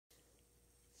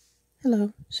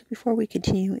Hello. So before we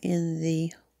continue in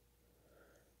the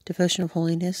devotion of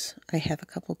holiness, I have a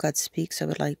couple God Speaks I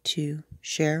would like to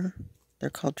share.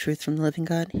 They're called Truth from the Living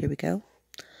God. Here we go.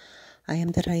 I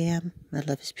am that I am. My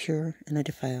love is pure and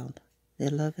undefiled. They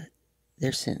love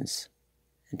their sins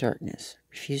and darkness,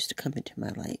 refuse to come into my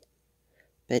light.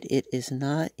 But it is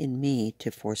not in me to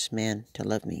force man to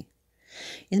love me.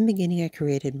 In the beginning I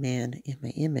created man in my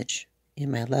image,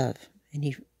 in my love, and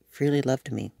he freely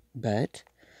loved me. But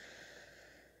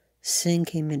sin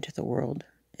came into the world,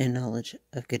 and knowledge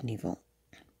of good and evil.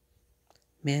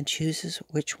 Man chooses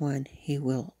which one he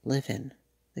will live in.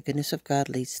 The goodness of God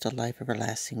leads to life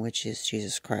everlasting, which is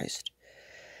Jesus Christ.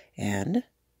 And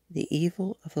the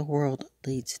evil of the world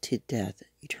leads to death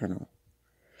eternal,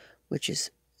 which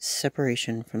is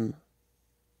separation from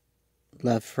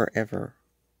love forever.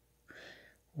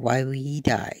 Why will ye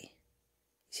die?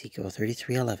 Ezekiel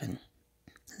 33:11.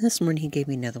 This morning he gave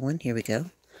me another one. Here we go.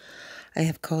 I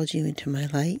have called you into my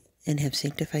light and have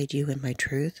sanctified you in my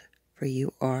truth, for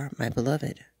you are my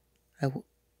beloved.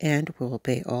 And will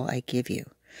obey all I give you.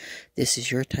 This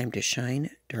is your time to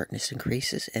shine. Darkness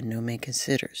increases, and no man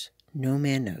considers. No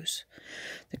man knows.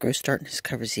 The gross darkness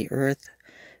covers the earth,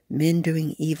 men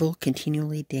doing evil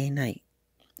continually day and night.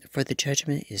 For the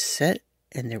judgment is set,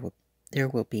 and there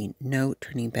will be no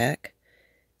turning back.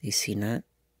 They see not,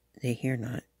 they hear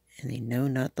not, and they know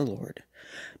not the Lord,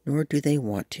 nor do they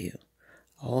want to.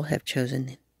 All have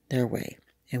chosen their way,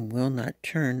 and will not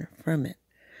turn from it.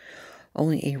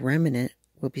 Only a remnant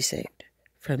will be saved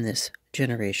from this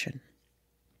generation.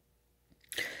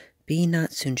 Be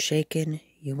not soon shaken,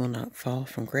 you will not fall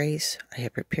from grace. I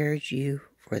have prepared you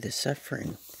for the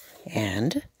suffering,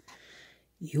 and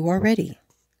you are ready.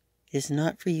 It is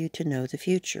not for you to know the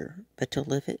future, but to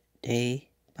live it day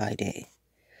by day,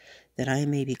 that I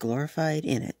may be glorified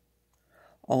in it.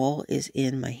 All is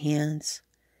in my hands,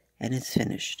 and it's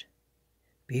finished.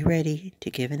 Be ready to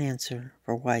give an answer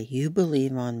for why you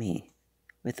believe on me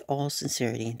with all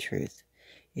sincerity and truth.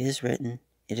 It is written,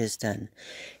 it is done.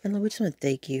 And Lord, we just want to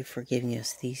thank you for giving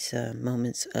us these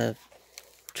moments of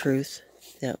truth,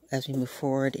 that as we move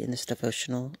forward in this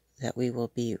devotional, that we will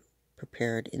be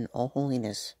prepared in all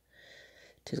holiness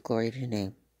to the glory of your name.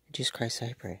 In Jesus Christ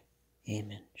I pray.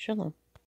 Amen. Shalom.